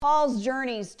Paul's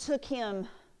journeys took him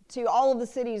to all of the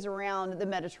cities around the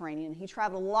Mediterranean. He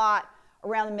traveled a lot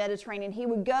around the Mediterranean. He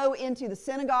would go into the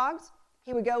synagogues,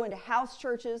 he would go into house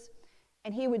churches,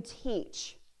 and he would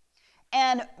teach.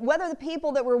 And whether the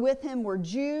people that were with him were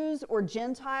Jews or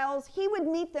Gentiles, he would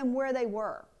meet them where they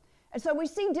were. And so we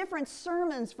see different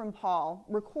sermons from Paul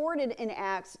recorded in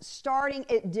Acts starting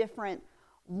at different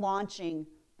launching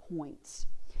points.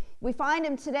 We find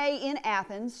him today in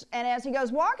Athens, and as he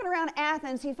goes walking around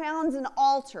Athens, he finds an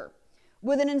altar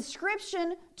with an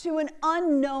inscription to an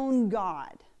unknown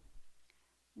God.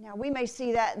 Now, we may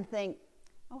see that and think,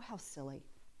 oh, how silly.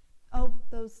 Oh,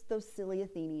 those silly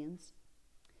Athenians.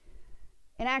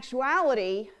 In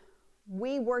actuality,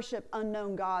 we worship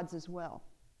unknown gods as well.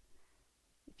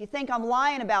 If you think I'm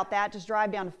lying about that, just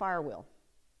drive down to Firewheel,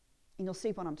 and you'll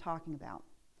see what I'm talking about.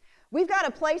 We've got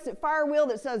a place at Firewheel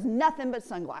that says nothing but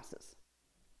sunglasses.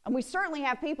 And we certainly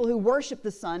have people who worship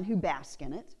the sun, who bask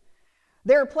in it.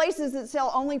 There are places that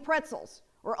sell only pretzels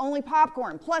or only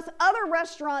popcorn, plus other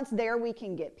restaurants there we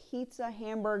can get pizza,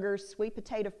 hamburgers, sweet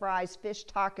potato fries, fish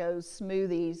tacos,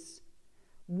 smoothies.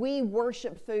 We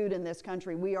worship food in this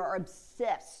country. We are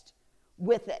obsessed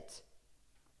with it.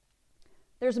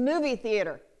 There's a movie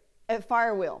theater at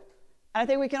Firewheel. And I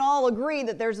think we can all agree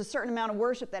that there's a certain amount of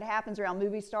worship that happens around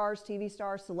movie stars, TV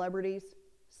stars, celebrities,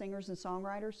 singers, and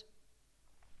songwriters.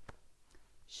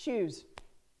 Shoes.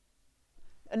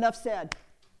 Enough said.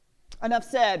 Enough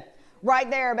said.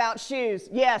 Right there about shoes.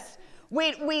 Yes. We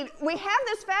have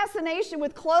this fascination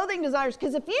with clothing designers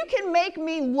because if you can make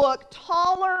me look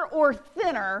taller or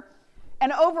thinner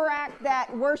and overact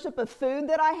that worship of food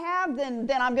that I have, then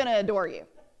I'm going to adore you.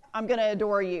 I'm going to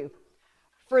adore you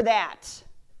for that.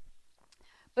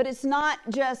 But it's not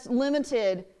just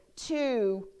limited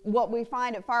to what we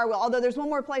find at Firewheel. Although there's one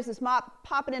more place that's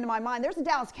popping into my mind. There's a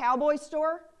Dallas Cowboys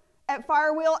store at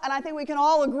Firewheel, and I think we can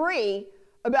all agree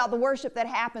about the worship that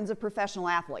happens of professional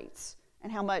athletes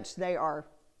and how much they are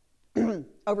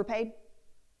overpaid.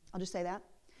 I'll just say that.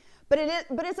 But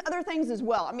it's other things as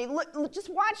well. I mean, look,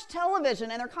 just watch television,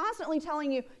 and they're constantly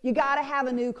telling you, you got to have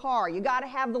a new car. You got to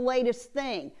have the latest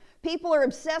thing. People are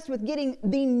obsessed with getting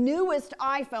the newest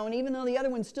iPhone, even though the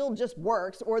other one still just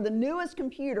works, or the newest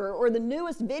computer, or the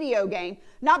newest video game,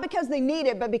 not because they need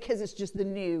it, but because it's just the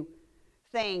new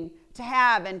thing to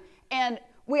have. And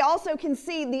we also can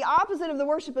see the opposite of the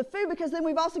worship of food, because then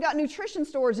we've also got nutrition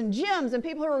stores and gyms and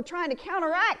people who are trying to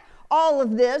counteract all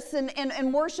of this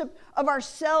and worship of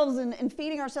ourselves and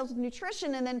feeding ourselves with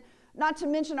nutrition. And then not to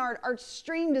mention our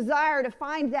extreme desire to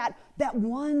find that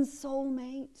one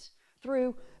soulmate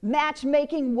through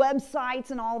matchmaking websites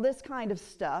and all this kind of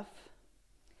stuff.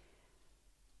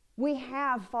 We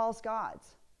have false gods.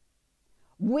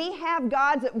 We have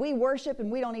gods that we worship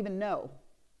and we don't even know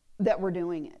that we're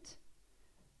doing it.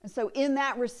 And so in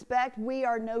that respect, we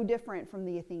are no different from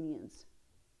the Athenians.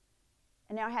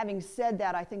 And now having said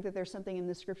that, I think that there's something in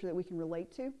this scripture that we can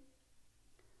relate to.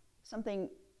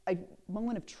 A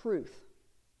moment of truth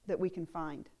that we can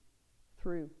find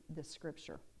through this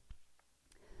scripture.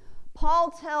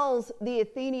 Paul tells the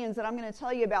Athenians that I'm going to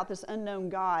tell you about this unknown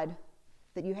God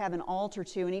that you have an altar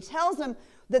to. And he tells them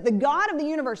that the God of the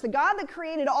universe, the God that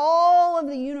created all of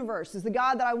the universe, is the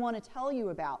God that I want to tell you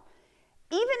about.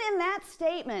 Even in that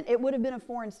statement, it would have been a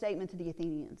foreign statement to the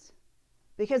Athenians.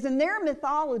 Because in their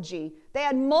mythology, they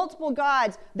had multiple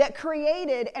gods that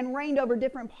created and reigned over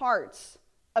different parts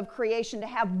of creation. To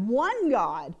have one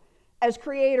God as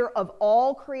creator of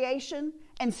all creation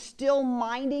and still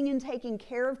minding and taking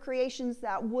care of creations,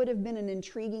 that would have been an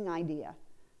intriguing idea.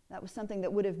 That was something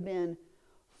that would have been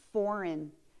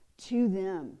foreign to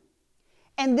them.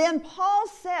 And then Paul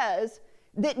says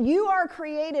that you are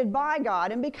created by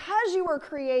God, and because you are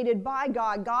created by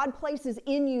God, God places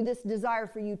in you this desire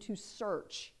for you to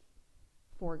search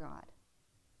for God.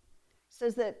 It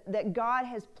says that God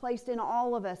has placed in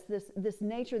all of us this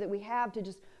nature that we have to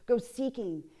just go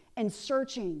seeking and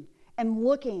searching and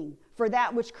looking for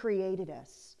that which created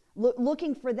us,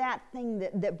 looking for that thing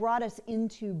that brought us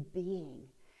into being.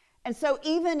 And so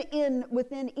even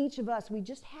within each of us, we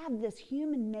just have this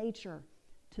human nature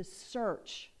to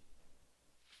search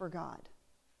for God.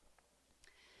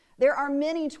 There are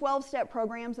many 12-step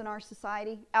programs in our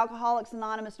society. Alcoholics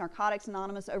Anonymous, Narcotics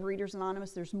Anonymous, Overeaters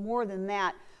Anonymous. There's more than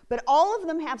that. But all of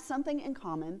them have something in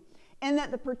common, and that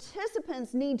the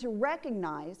participants need to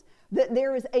recognize that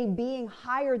there is a being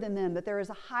higher than them, that there is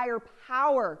a higher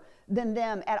power than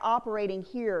them at operating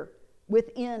here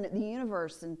within the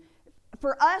universe. And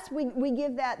for us, we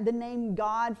give that the name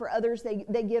God. For others,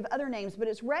 they give other names. But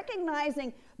it's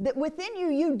recognizing that within you,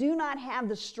 you do not have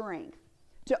the strength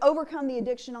to overcome the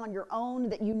addiction on your own,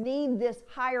 that you need this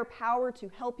higher power to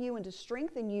help you and to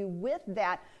strengthen you with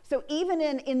that. So even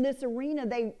in this arena,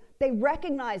 they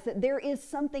recognize that there is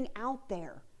something out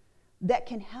there that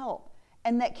can help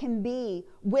and that can be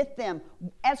with them.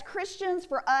 As Christians,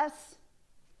 for us,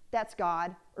 that's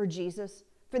God or Jesus.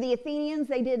 For the Athenians,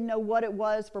 they didn't know what it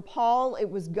was. For Paul, it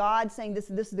was God saying, this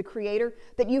is the Creator,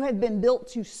 that you have been built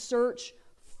to search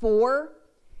for,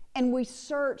 and we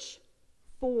search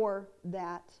for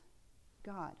that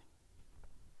God.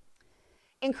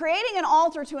 In creating an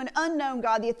altar to an unknown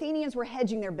God, the Athenians were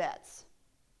hedging their bets.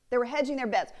 They were hedging their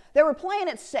bets. They were playing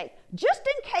it safe, just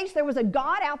in case there was a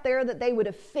God out there that they would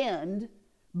offend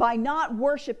by not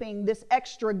worshiping this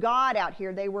extra God out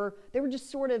here. They were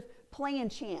just sort of playing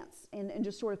chance and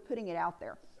just sort of putting it out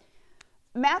there.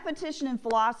 Mathematician and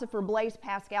philosopher Blaise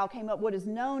Pascal came up with what is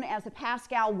known as a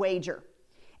Pascal wager.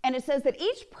 And it says that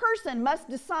each person must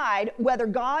decide whether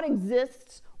God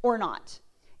exists or not.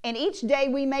 And each day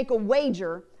we make a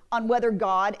wager on whether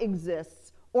God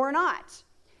exists or not.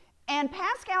 And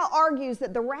Pascal argues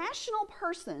that the rational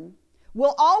person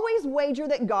will always wager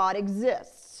that God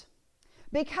exists.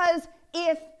 Because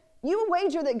if you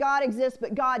wager that God exists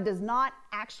but God does not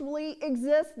actually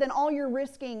exist, then all you're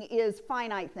risking is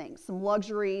finite things, some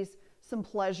luxuries, some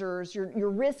pleasures.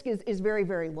 Your risk is very,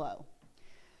 very low.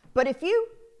 But if you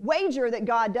wager that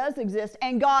God does exist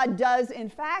and God does in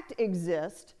fact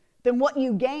exist, then what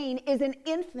you gain is an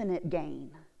infinite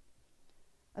gain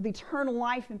of eternal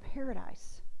life in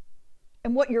paradise.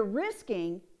 And what you're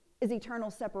risking is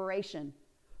eternal separation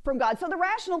from God. So the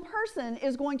rational person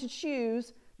is going to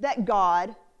choose that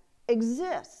God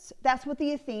exists. That's what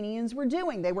the Athenians were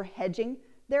doing. They were hedging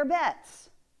their bets.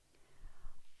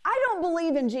 I don't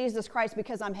believe in Jesus Christ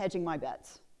because I'm hedging my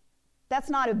bets. That's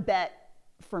not a bet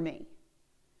for me.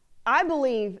 I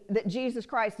believe that Jesus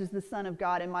Christ is the Son of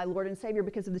God and my Lord and Savior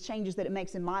because of the changes that it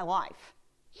makes in my life,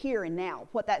 here and now,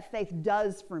 what that faith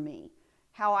does for me,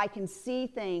 how I can see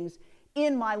things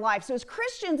in my life. So as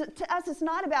Christians, to us, it's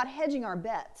not about hedging our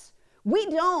bets. We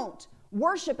don't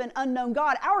worship an unknown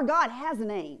God. Our God has a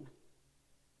name,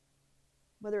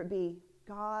 whether it be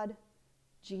God,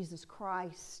 Jesus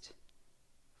Christ,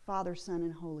 Father, Son,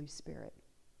 and Holy Spirit.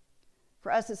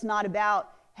 For us, it's not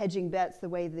about hedging bets the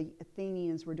way the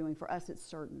Athenians were doing. For us, it's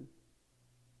certain.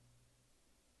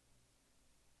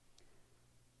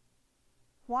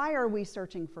 Why are we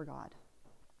searching for God?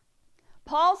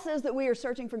 Paul says that we are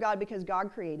searching for God because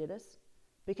God created us,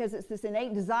 because it's this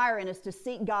innate desire in us to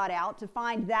seek God out, to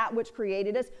find that which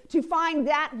created us, to find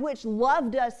that which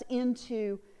loved us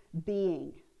into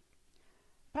being.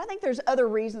 But I think there's other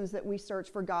reasons that we search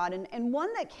for God, and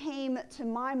one that came to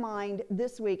my mind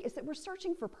this week is that we're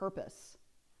searching for purpose.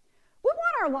 We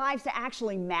want our lives to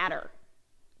actually matter.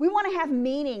 We want to have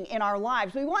meaning in our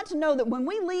lives. We want to know that when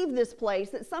we leave this place,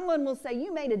 that someone will say,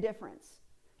 you made a difference.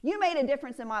 You made a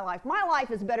difference in my life. My life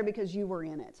is better because you were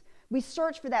in it. We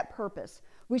search for that purpose.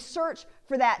 We search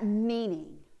for that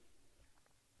meaning.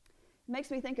 It makes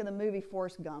me think of the movie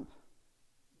Forrest Gump.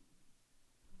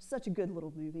 Such a good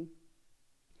little movie.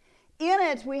 In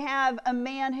it, we have a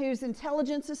man whose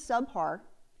intelligence is subpar,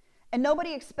 and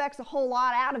nobody expects a whole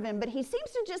lot out of him, but he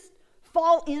seems to just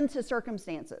fall into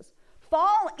circumstances,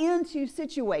 fall into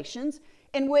situations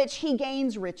in which he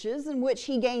gains riches, in which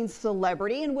he gains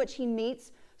celebrity, in which he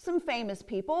meets some famous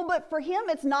people. But for him,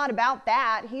 it's not about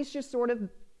that. He's just sort of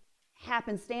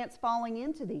happenstance falling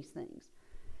into these things.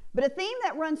 But a theme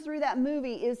that runs through that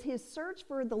movie is his search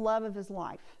for the love of his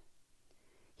life.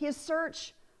 His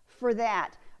search for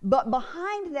that. But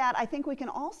behind that, I think we can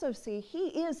also see he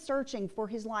is searching for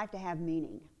his life to have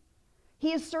meaning.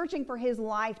 He is searching for his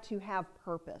life to have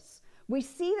purpose. We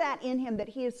see that in him, that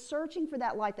he is searching for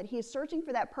that life, that he is searching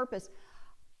for that purpose.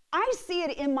 I see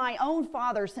it in my own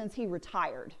father since he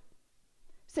retired.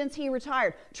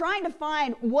 Trying to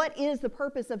find what is the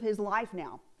purpose of his life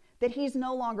now, that he's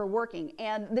no longer working.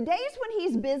 And the days when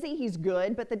he's busy, he's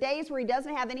good, but the days where he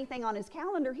doesn't have anything on his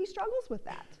calendar, he struggles with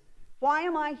that. Why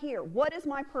am I here? What is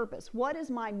my purpose? What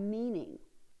is my meaning?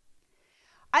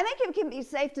 I think it can be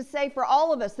safe to say for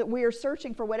all of us that we are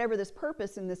searching for whatever this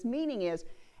purpose and this meaning is.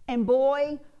 And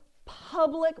boy,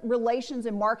 public relations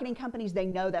and marketing companies, they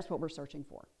know that's what we're searching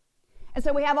for. And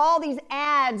so we have all these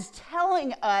ads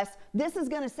telling us this is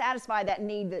going to satisfy that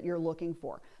need that you're looking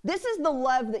for. This is the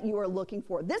love that you are looking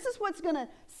for. This is what's going to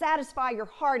satisfy your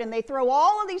heart. And they throw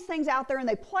all of these things out there and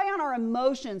they play on our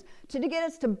emotions to get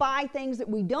us to buy things that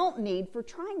we don't need for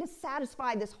trying to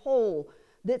satisfy this hole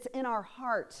that's in our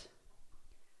heart.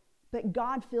 But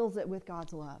God fills it with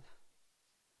God's love.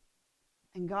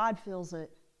 And God fills it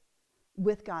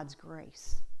with God's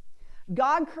grace.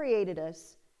 God created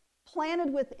us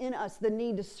planted within us the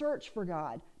need to search for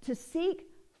God, to seek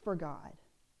for God.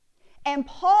 And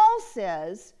Paul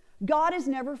says God is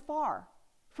never far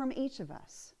from each of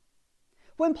us.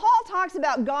 When Paul talks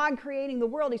about God creating the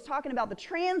world, he's talking about the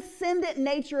transcendent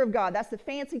nature of God. That's the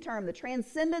fancy term, the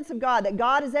transcendence of God, that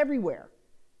God is everywhere.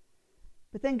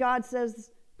 But then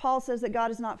Paul says that God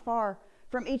is not far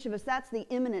from each of us. That's the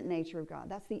immanent nature of God.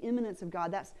 That's the immanence of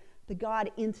God. That's the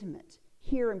God intimate,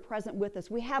 here and present with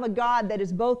us. We have a God that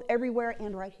is both everywhere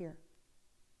and right here.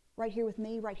 Right here with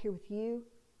me, right here with you,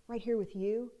 right here with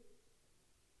you.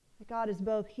 That God is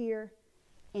both here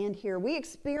and here. We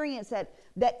experience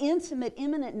that intimate,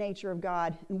 immanent nature of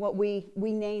God in what we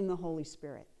name the Holy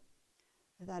Spirit.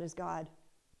 That is God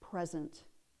present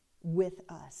with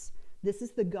us. This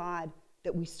is the God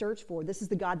that we search for. This is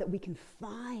the God that we can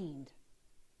find.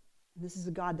 And this is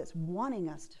a God that's wanting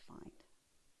us to find.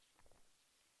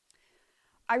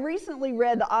 I recently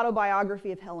read the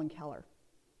autobiography of Helen Keller.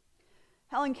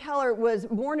 Helen Keller was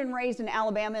born and raised in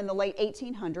Alabama in the late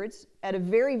 1800s. At a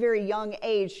very, very young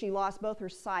age, she lost both her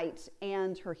sight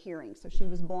and her hearing. So she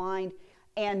was blind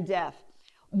and deaf.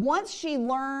 Once she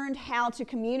learned how to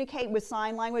communicate with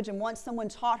sign language, and once someone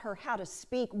taught her how to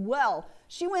speak well,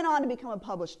 she went on to become a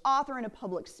published author and a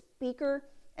public speaker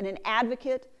and an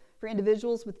advocate for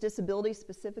individuals with disabilities,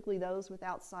 specifically those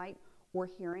without sight or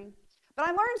hearing. But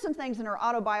I learned some things in her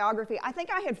autobiography. I think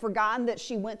I had forgotten that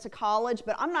she went to college,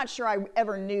 but I'm not sure I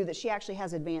ever knew that she actually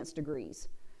has advanced degrees,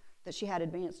 that she had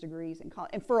advanced degrees in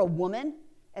college. And for a woman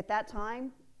at that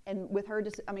time, and with her,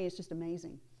 it's just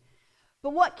amazing.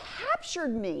 But what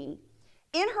captured me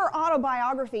in her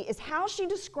autobiography is how she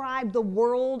described the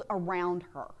world around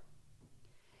her.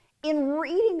 In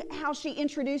reading how she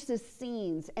introduces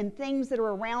scenes and things that are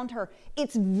around her,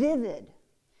 it's vivid.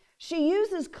 She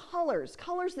uses colors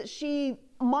that she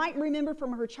might remember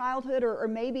from her childhood or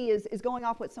maybe is going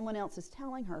off what someone else is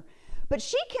telling her. But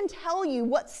she can tell you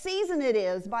what season it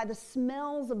is by the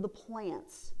smells of the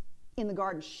plants in the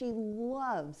garden. She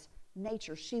loves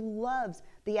nature. She loves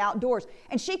the outdoors.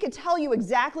 And she could tell you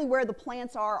exactly where the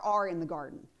plants are in the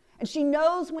garden. And she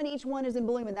knows when each one is in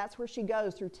bloom, and that's where she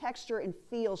goes. Through texture and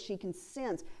feel, she can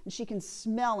sense, and she can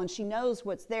smell, and she knows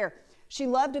what's there. She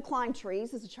loved to climb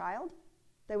trees as a child.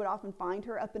 They would often find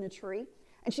her up in a tree.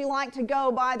 And she liked to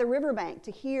go by the riverbank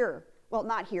to hear, well,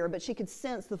 not hear, but she could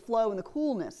sense the flow and the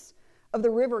coolness of the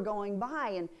river going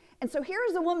by. And so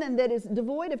here's a woman that is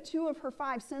devoid of 2 of her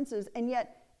 5 senses, and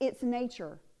yet it's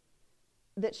nature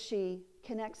that she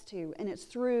connects to. And it's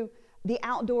through the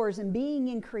outdoors and being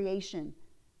in creation,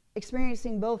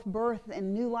 experiencing both birth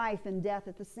and new life and death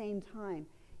at the same time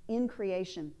in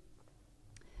creation.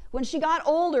 When she got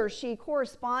older, she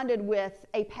corresponded with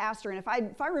a pastor, and if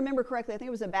I remember correctly, I think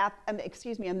it was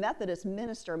a Methodist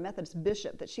minister, a Methodist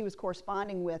bishop that she was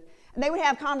corresponding with, and they would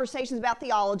have conversations about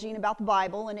theology and about the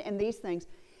Bible and these things.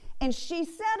 And she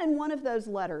said in one of those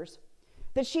letters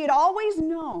that she had always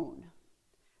known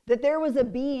that there was a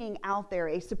being out there,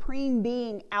 a supreme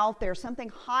being out there, something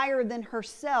higher than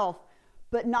herself,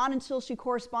 but not until she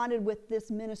corresponded with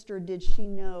this minister did she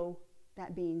know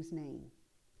that being's name.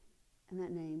 And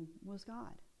that name was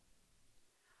God.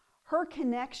 Her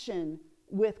connection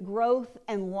with growth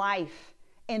and life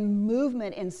and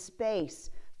movement in space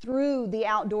through the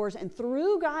outdoors and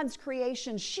through God's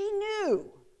creation, she knew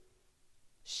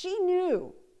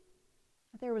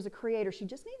that there was a creator. She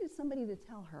just needed somebody to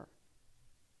tell her.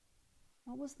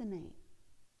 What was the name?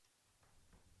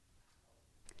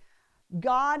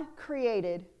 God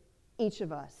created each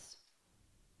of us.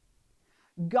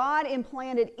 God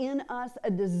implanted in us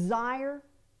a desire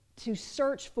to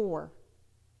search for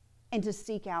and to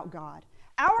seek out God.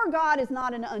 Our God is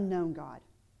not an unknown God.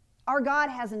 Our God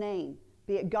has a name,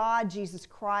 be it God, Jesus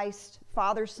Christ,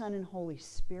 Father, Son, and Holy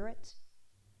Spirit.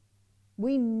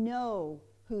 We know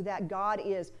who that God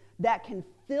is that can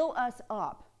fill us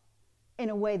up in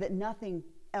a way that nothing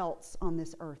else on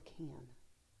this earth can.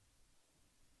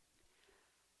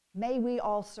 May we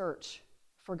all search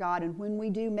for God, and when we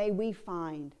do, may we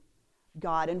find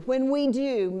God. And when we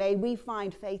do, may we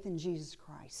find faith in Jesus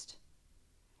Christ.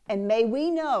 And may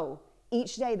we know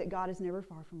each day that God is never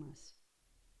far from us,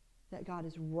 that God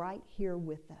is right here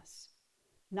with us.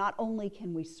 Not only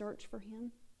can we search for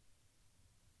Him,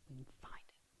 we can find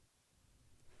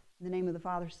Him. In the name of the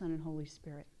Father, Son, and Holy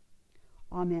Spirit.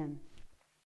 Amen.